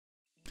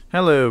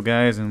Hello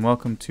guys, and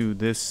welcome to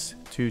this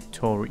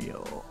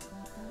tutorial.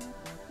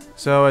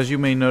 So as you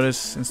may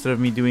notice, instead of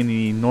me doing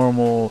the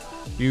normal,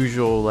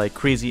 usual like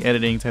crazy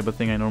editing type of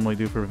thing I normally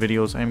do for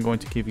videos, I'm going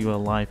to give you a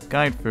live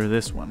guide for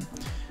this one.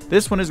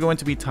 This one is going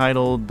to be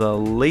titled The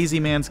Lazy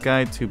Man's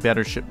Guide to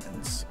Better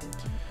Shipments.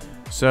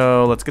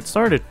 So let's get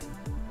started.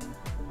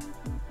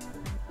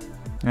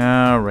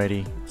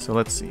 Alrighty, so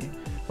let's see.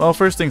 Well,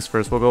 first things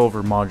first, we'll go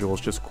over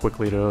modules just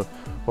quickly to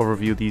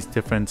overview these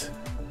different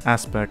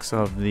aspects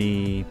of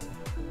the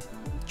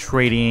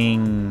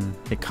trading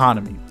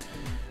economy.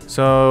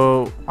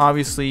 So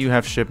obviously you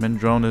have shipment.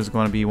 Drone is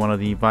going to be one of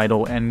the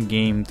vital end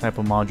game type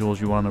of modules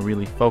you want to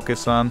really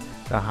focus on.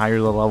 The higher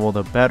the level,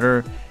 the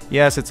better.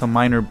 Yes, it's a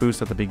minor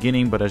boost at the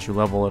beginning, but as you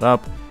level it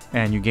up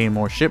and you gain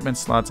more shipment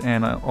slots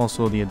and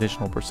also the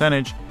additional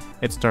percentage,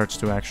 it starts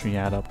to actually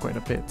add up quite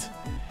a bit.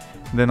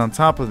 Then on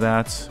top of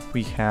that,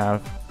 we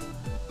have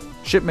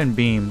Shipment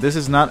Beam. This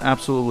is not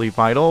absolutely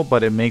vital,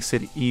 but it makes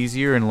it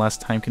easier and less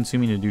time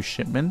consuming to do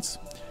shipments.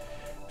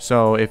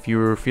 So if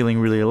you're feeling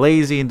really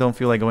lazy and don't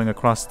feel like going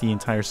across the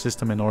entire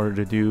system in order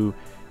to do,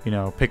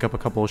 pick up a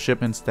couple of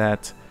shipments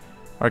that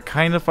are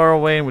kind of far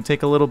away and would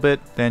take a little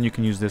bit, then you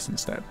can use this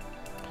instead.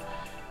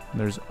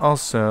 There's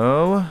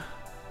also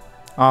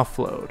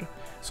Offload.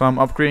 So I'm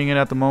upgrading it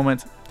at the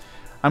moment.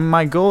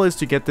 My goal is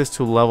to get this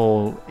to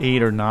level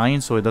 8 or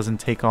 9 so it doesn't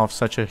take off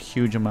such a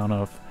huge amount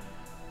of,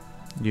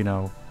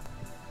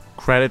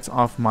 credits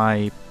off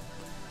my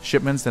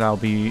shipments that I'll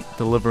be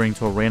delivering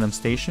to a random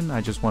station. I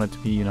just want it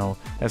to be,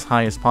 as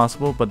high as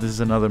possible, but this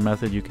is another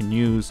method you can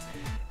use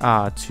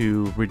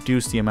to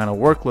reduce the amount of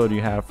workload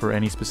you have for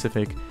any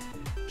specific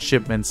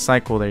shipment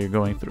cycle that you're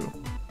going through.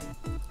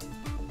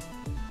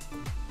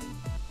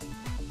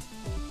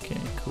 Okay,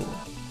 cool.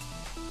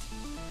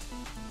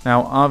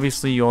 Now,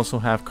 obviously, you also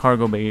have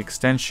Cargo Bay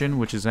Extension,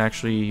 which is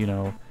actually,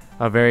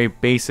 a very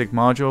basic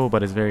module,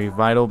 but is very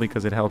vital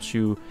because it helps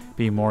you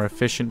be more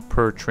efficient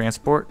per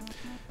transport.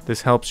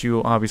 This helps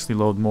you obviously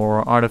load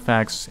more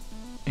artifacts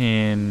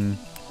in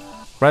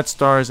red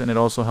stars, and it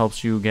also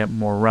helps you get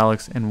more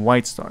relics in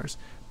white stars.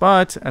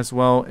 But as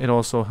well, it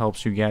also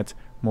helps you get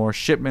more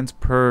shipments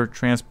per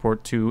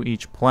transport to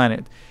each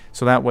planet.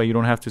 So that way you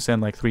don't have to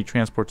send like 3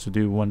 transports to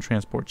do one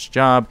transport's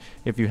job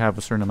if you have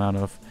a certain amount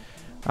of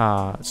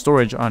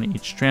storage on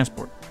each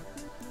transport.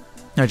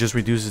 That just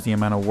reduces the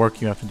amount of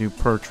work you have to do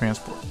per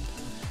transport.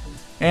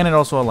 And it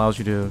also allows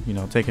you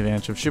to, take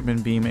advantage of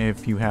Shipment Beam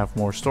if you have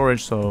more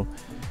storage. So,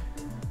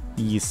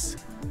 yes.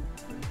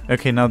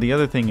 Okay, now the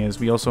other thing is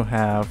we also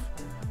have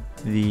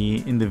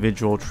the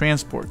individual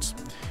transports.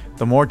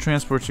 The more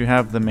transports you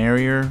have, the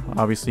merrier.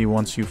 Obviously,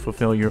 once you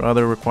fulfill your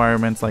other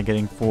requirements, like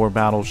getting 4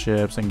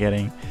 battleships and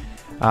getting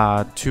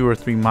 2 or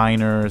 3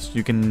 miners,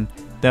 you can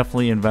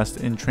definitely invest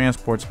in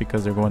transports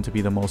because they're going to be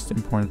the most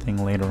important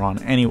thing later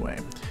on anyway.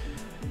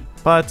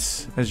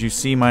 But as you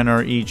see, mine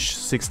are each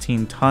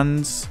 16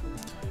 tons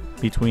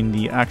between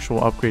the actual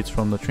upgrades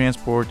from the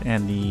transport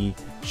and the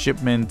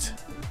shipment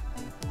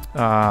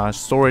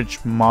storage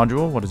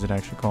module. What is it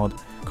actually called?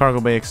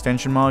 Cargo Bay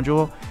Extension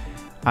module.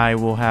 I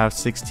will have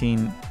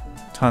 16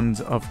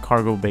 tons of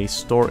cargo bay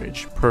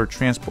storage per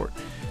transport.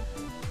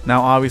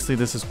 Now obviously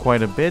this is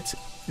quite a bit,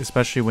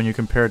 especially when you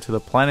compare it to the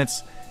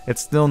planets.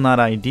 It's still not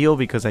ideal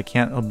because I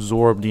can't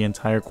absorb the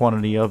entire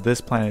quantity of this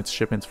planet's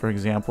shipments, for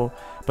example,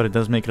 but it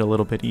does make it a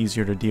little bit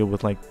easier to deal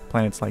with like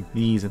planets like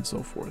these and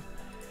so forth.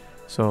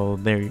 So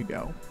there you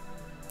go.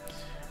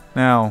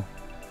 Now,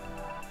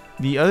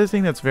 the other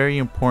thing that's very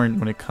important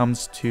when it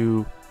comes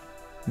to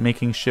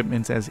making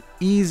shipments as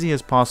easy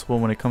as possible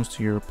when it comes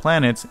to your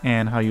planets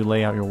and how you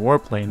lay out your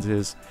warplanes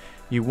is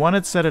you want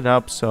to set it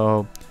up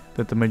so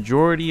that the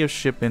majority of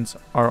shipments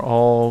are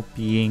all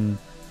being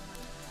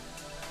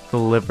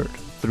delivered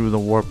through the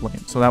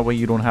warplane. So that way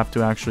you don't have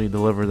to actually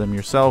deliver them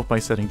yourself by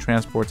setting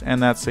transports,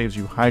 and that saves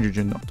you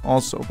hydrogen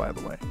also, by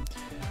the way.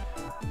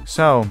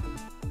 So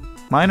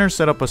mine are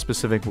set up a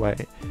specific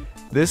way.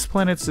 This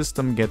planet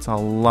system gets a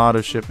lot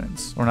of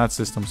shipments, or not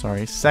system,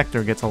 sorry,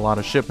 sector gets a lot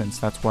of shipments.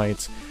 That's why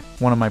it's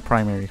one of my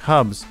primary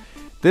hubs.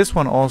 This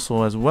one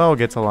also as well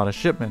gets a lot of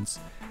shipments.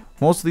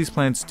 Most of these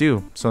planets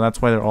do, so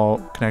that's why they're all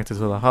connected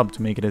to the hub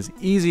to make it as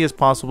easy as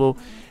possible.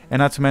 And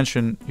not to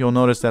mention, you'll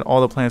notice that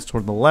all the planets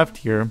toward the left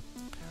here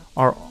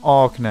are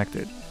all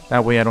connected.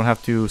 That way I don't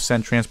have to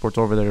send transports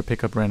over there to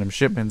pick up random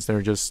shipments.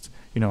 They're just,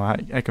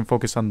 I can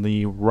focus on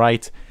the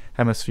right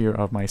hemisphere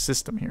of my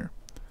system here.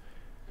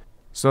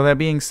 So that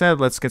being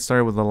said, let's get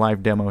started with the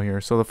live demo here.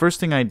 So the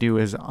first thing I do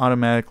is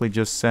automatically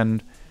just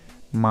send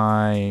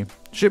my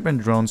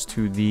shipment drones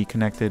to the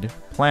connected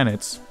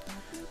planets.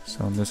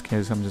 So in this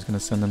case, I'm just going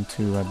to send them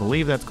to, I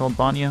believe that's called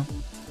Banya.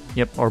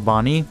 Yep, or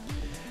Bani.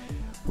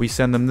 We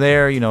send them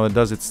there, it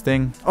does its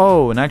thing.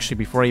 Oh, and actually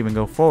before I even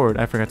go forward,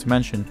 I forgot to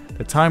mention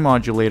the time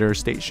modulator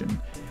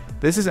station.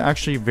 This is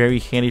actually very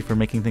handy for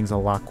making things a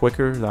lot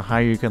quicker. The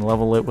higher you can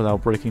level it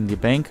without breaking the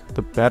bank,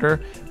 the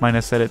better. Mine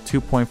is set at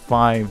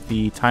 2.5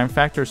 the time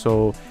factor,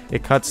 so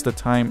it cuts the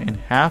time in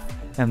half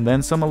and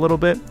then some a little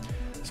bit.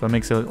 So it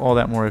makes it all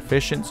that more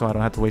efficient, so I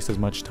don't have to waste as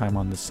much time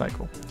on this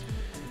cycle.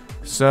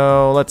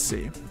 So let's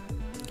see.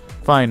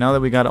 Fine, now that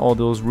we got all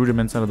those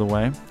rudiments out of the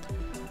way,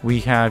 we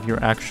have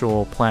your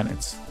actual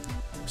planets.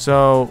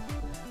 So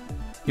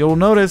you'll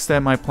notice that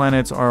my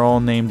planets are all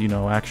named, you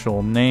know,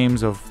 actual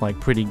names of like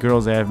pretty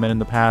girls that I've met in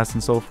the past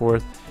and so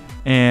forth.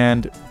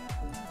 And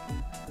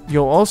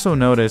you'll also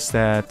notice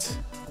that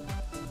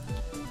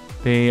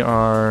they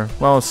are,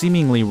 well,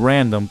 seemingly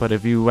random, but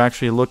if you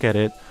actually look at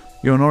it,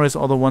 you'll notice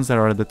all the ones that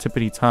are at the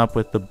tippity top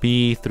with the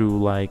B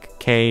through like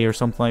K or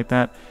something like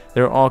that,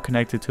 they're all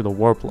connected to the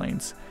warp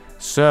lanes.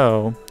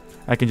 So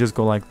I can just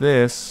go like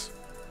this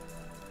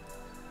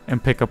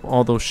and pick up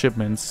all those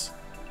shipments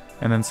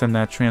and then send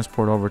that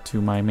transport over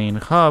to my main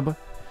hub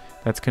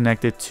that's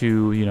connected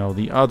to, you know,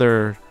 the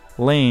other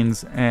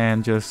lanes,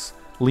 and just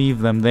leave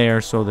them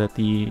there so that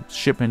the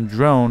shipment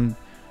drone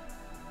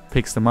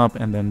picks them up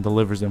and then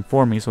delivers them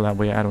for me, so that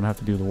way I don't have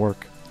to do the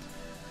work.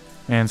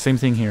 And same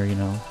thing here, you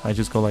know, I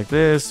just go like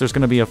this. There's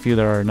going to be a few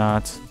that are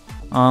not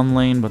on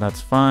lane, but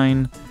that's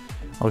fine.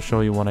 I'll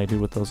show you what I do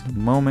with those in a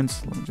moment.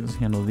 So let me just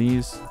handle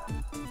these.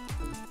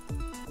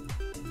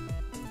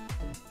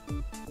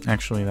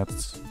 Actually,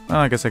 that's, well,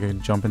 I guess I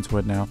could jump into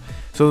it now.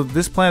 So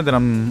this planet that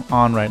I'm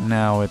on right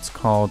now, it's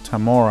called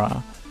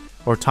Tamora,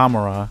 or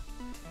Tamora,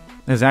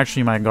 is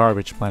actually my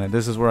garbage planet.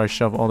 This is where I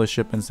shove all the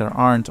shipments that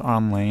aren't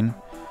on lane,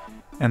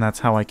 and that's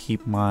how I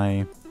keep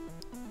my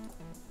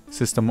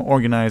system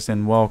organized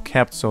and well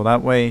kept. So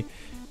that way,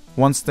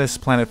 once this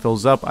planet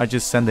fills up, I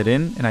just send it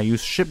in, and I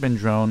use shipment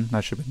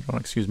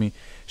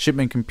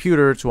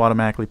computer to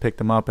automatically pick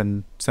them up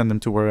and send them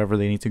to wherever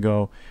they need to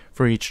go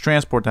for each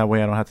transport. That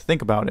way I don't have to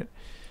think about it,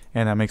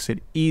 and that makes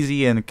it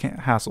easy and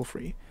hassle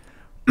free.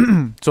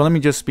 So let me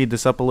just speed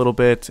this up a little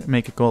bit,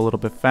 make it go a little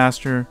bit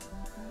faster.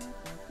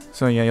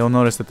 So yeah, you'll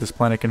notice that this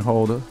planet can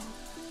hold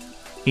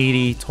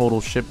 80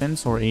 total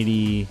shipments, or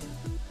 80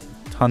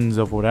 tons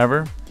of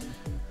whatever.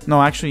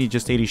 No, actually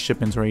just 80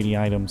 shipments or 80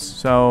 items.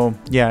 So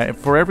yeah,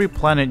 for every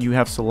planet you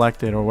have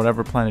selected, or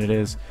whatever planet it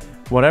is,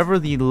 whatever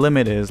the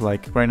limit is,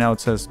 like right now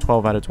it says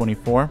 12 out of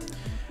 24.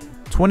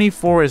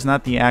 24 is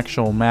not the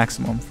actual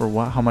maximum for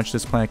how much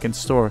this planet can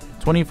store.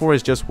 24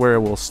 is just where it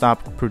will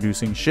stop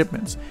producing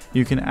shipments.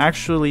 You can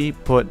actually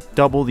put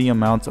double the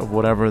amount of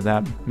whatever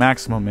that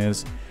maximum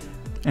is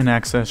and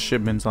access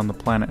shipments on the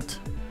planet.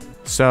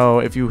 So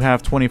if you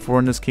have 24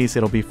 in this case,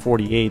 it'll be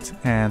 48,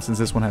 and since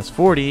this one has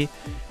 40,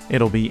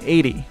 it'll be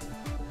 80.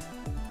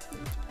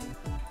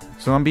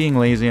 So I'm being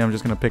lazy. I'm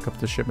just going to pick up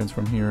the shipments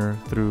from here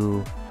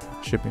through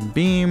shipping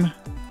beam.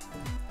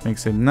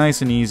 Makes it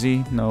nice and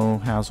easy, no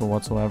hassle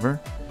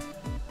whatsoever.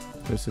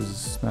 This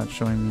is not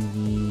showing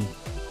me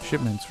the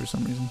shipments for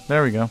some reason.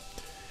 There we go.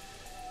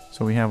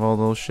 So we have all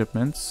those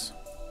shipments.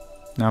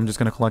 Now I'm just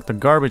going to collect the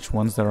garbage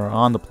ones that are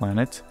on the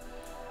planet,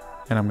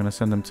 and I'm going to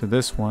send them to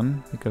this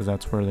one because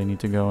that's where they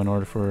need to go in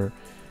order for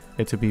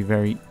it to be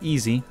very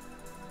easy.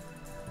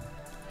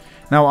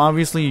 Now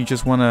obviously you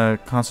just want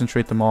to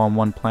concentrate them all on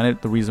one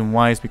planet. The reason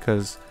why is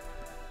because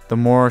the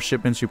more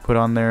shipments you put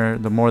on there,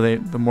 the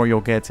more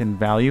you'll get in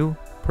value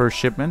per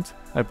shipment,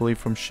 I believe,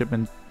 from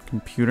shipment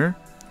computer.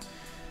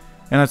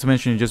 And not to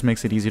mention, it just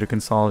makes it easy to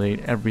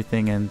consolidate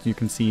everything, and you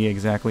can see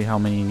exactly how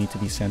many need to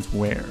be sent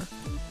where.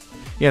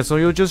 Yeah, so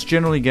you'll just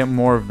generally get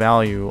more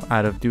value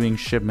out of doing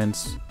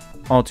shipments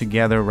all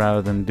together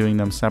rather than doing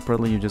them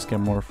separately. You just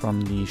get more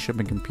from the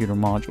shipment computer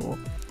module.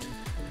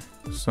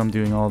 So I'm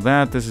doing all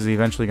that. This is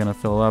eventually going to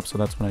fill up, so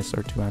that's when I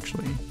start to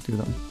actually do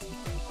them.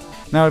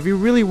 Now, if you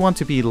really want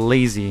to be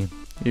lazy,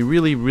 you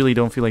really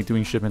don't feel like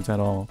doing shipments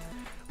at all,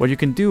 what you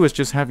can do is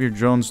just have your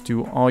drones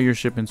do all your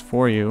shipments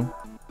for you,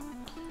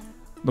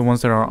 the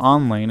ones that are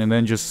on lane, and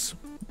then just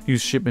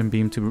use shipment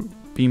beam to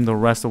beam the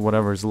rest of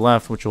whatever is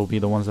left, which will be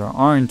the ones that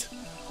aren't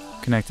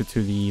connected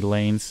to the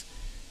lanes,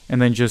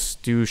 and then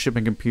just do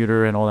shipment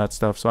computer and all that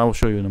stuff. So I will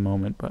show you in a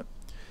moment, but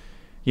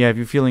yeah, if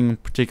you're feeling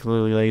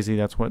particularly lazy,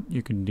 that's what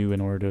you can do in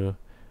order to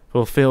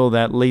fulfill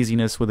that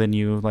laziness within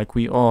you. Like,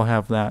 we all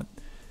have that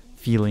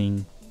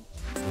feeling.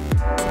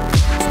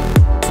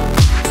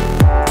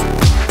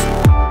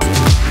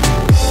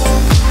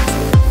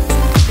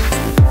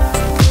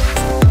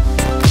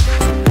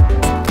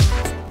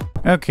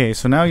 Okay,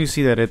 so now you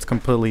see that it's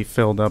completely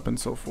filled up and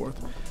so forth.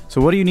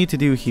 So what do you need to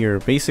do here?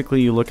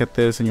 Basically, you look at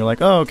this and you're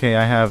like, oh, okay,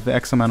 I have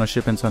X amount of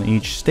shipments on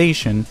each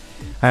station.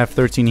 I have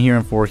 13 here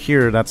and 4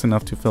 here. That's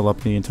enough to fill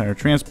up the entire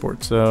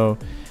transport. So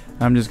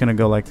I'm just going to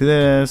go like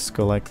this,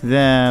 go like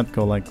that,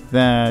 go like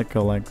that,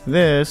 go like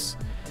this.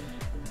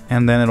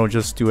 And then it'll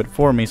just do it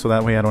for me, so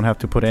that way I don't have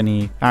to put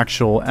any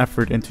actual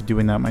effort into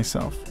doing that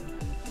myself.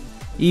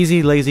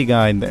 Easy, lazy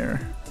guide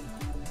there.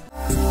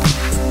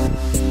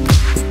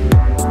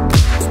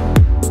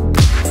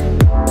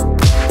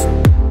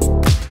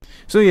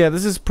 So yeah,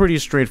 this is pretty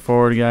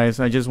straightforward,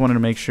 guys. I just wanted to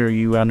make sure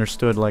you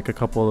understood like a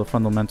couple of the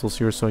fundamentals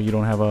here, so you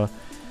don't have a,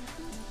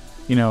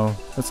 you know,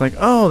 it's like,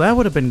 oh, that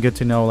would have been good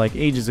to know like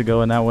ages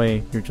ago, and that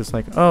way you're just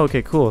like, oh,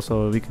 okay, cool,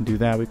 so we can do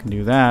that, we can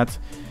do that.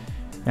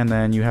 And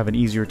then you have an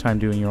easier time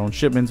doing your own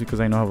shipments, because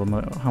I know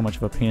how much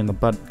of a pain in the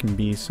butt it can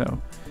be,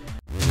 so.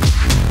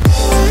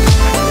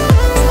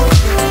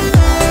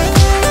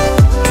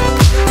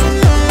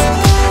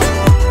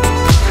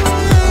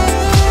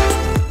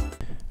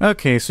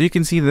 Okay, so you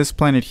can see this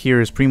planet here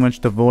is pretty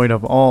much devoid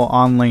of all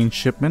on-lane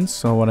shipments,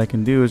 so what I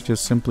can do is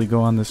just simply go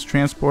on this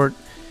transport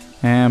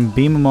and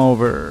beam them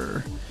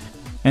over.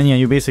 And yeah,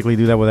 you basically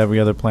do that with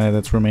every other planet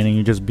that's remaining.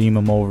 You just beam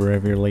them over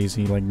if you're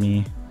lazy like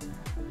me.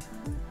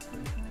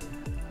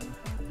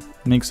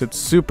 Makes it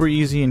super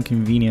easy and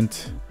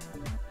convenient.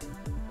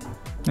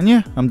 And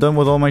yeah, I'm done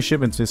with all my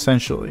shipments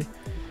essentially.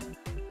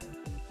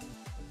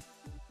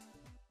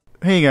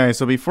 Hey guys,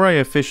 so before I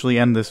officially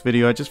end this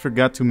video, I just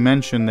forgot to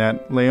mention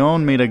that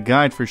Leon made a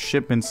guide for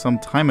shipments some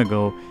time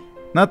ago.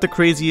 Not the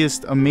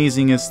craziest,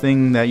 amazingest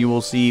thing that you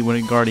will see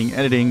when regarding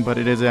editing, but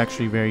it is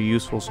actually very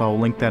useful, so I'll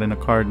link that in a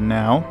card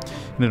now.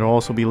 And it'll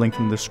also be linked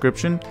in the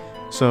description,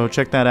 so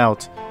check that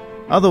out.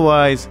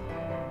 Otherwise,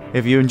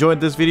 if you enjoyed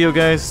this video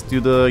guys, do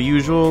the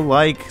usual,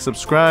 like,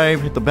 subscribe,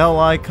 hit the bell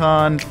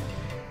icon.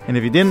 And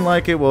if you didn't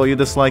like it, well, you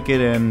dislike it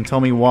and tell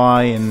me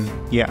why, and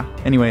yeah.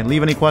 Anyway,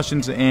 leave any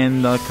questions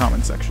in the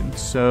comment section.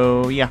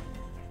 So yeah,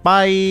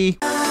 bye!